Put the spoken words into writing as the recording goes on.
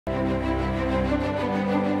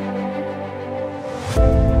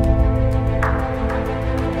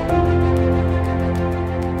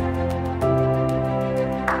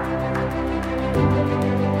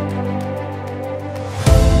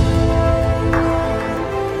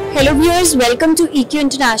Hello viewers, welcome to EQ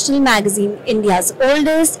International Magazine, India's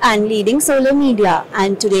oldest and leading solar media.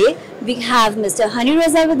 And today we have Mr. Honey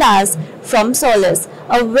Raza with us from Solis.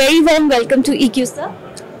 A very warm welcome to EQ, sir.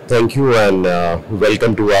 Thank you and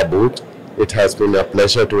welcome to our booth. It has been a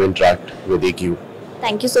pleasure to interact with EQ.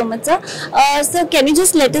 Thank you so much, sir. Sir, can you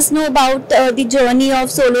just let us know about the journey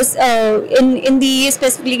of Solis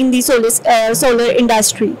specifically in the solar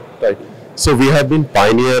industry? Right. So we have been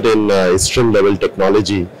pioneer in stream level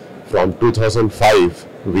technology. From 2005,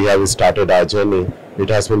 we have started our journey. It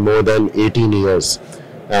has been more than 18 years.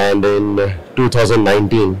 And in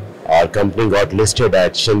 2019, our company got listed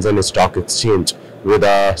at Shenzhen Stock Exchange with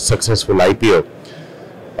a successful IPO.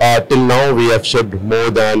 Till now, we have shipped more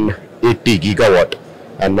than 80 gigawatt.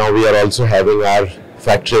 And now we are also having our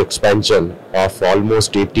factory expansion of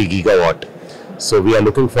almost 80 gigawatt. So we are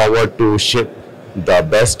looking forward to ship the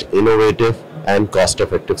best innovative and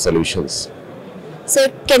cost-effective solutions. So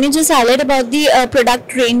can you just highlight about the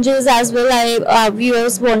product ranges as well? Our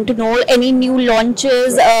viewers want to know any new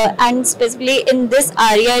launches and specifically in this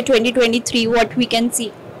area 2023 what we can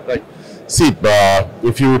see. Right. See,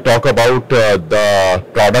 if you talk about the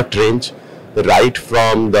product range, right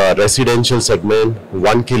from the residential segment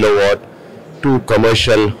 1 kilowatt to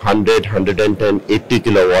commercial 100, 110, 80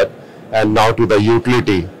 kilowatt and now to the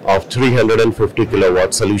utility of 350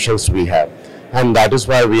 kilowatt solutions we have. And that is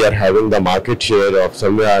why we are having the market share of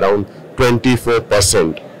somewhere around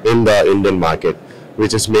 24% in the Indian market,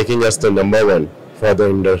 which is making us the number one for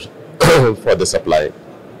the for the supply.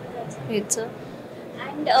 That's great, sir.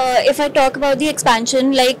 And if I talk about the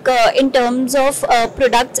expansion, like in terms of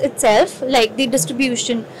products itself, like the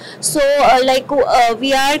distribution, so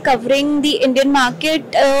we are covering the Indian market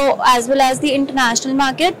as well as the international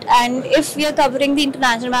market. And if we are covering the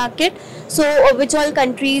international market, so which all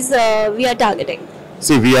countries we are targeting?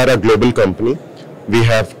 See, we are a global company. We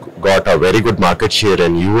have got a very good market share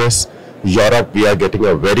in US. Europe, we are getting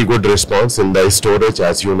a very good response in the storage.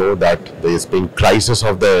 As you know that there has been crisis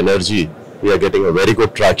of the energy. We are getting a very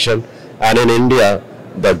good traction. And in India,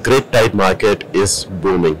 the grid tied market is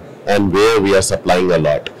booming and where we are supplying a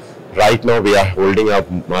lot. Right now, we are holding up,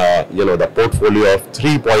 the portfolio of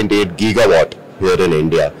 3.8 gigawatt here in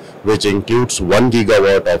India, which includes 1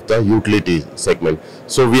 gigawatt of the utility segment.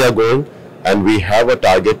 So we are going and we have a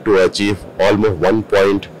target to achieve almost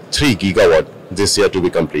 1.3 gigawatt this year to be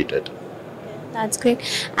completed. That's great.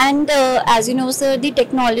 And as you know, sir, the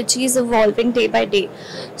technology is evolving day by day.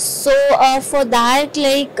 So for that,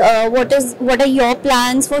 what are your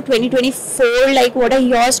plans for 2024? Like, what are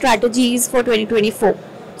your strategies for 2024?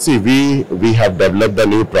 See, we have developed a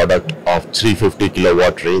new product of 350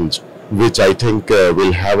 kilowatt range, which I think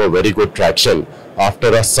will have a very good traction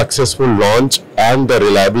after a successful launch and the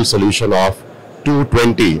reliable solution of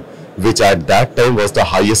 220, which at that time was the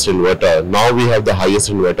highest inverter. Now we have the highest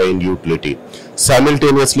inverter in utility.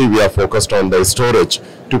 Simultaneously, we are focused on the storage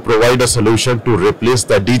to provide a solution to replace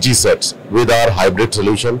the DG sets with our hybrid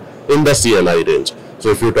solution in the CNI range. So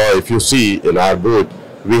if you see in our booth,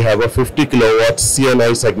 we have a 50 kilowatt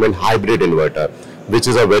CNI segment hybrid inverter, which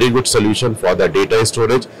is a very good solution for the data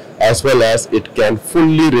storage as well as it can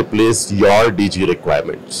fully replace your DG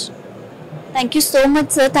requirements. Thank you so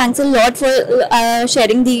much, sir. Thanks a lot for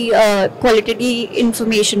sharing the quality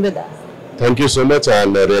information with us. Thank you so much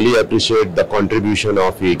and really appreciate the contribution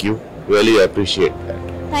of EQ. Really appreciate that.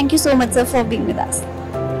 Thank you so much, sir, for being with us.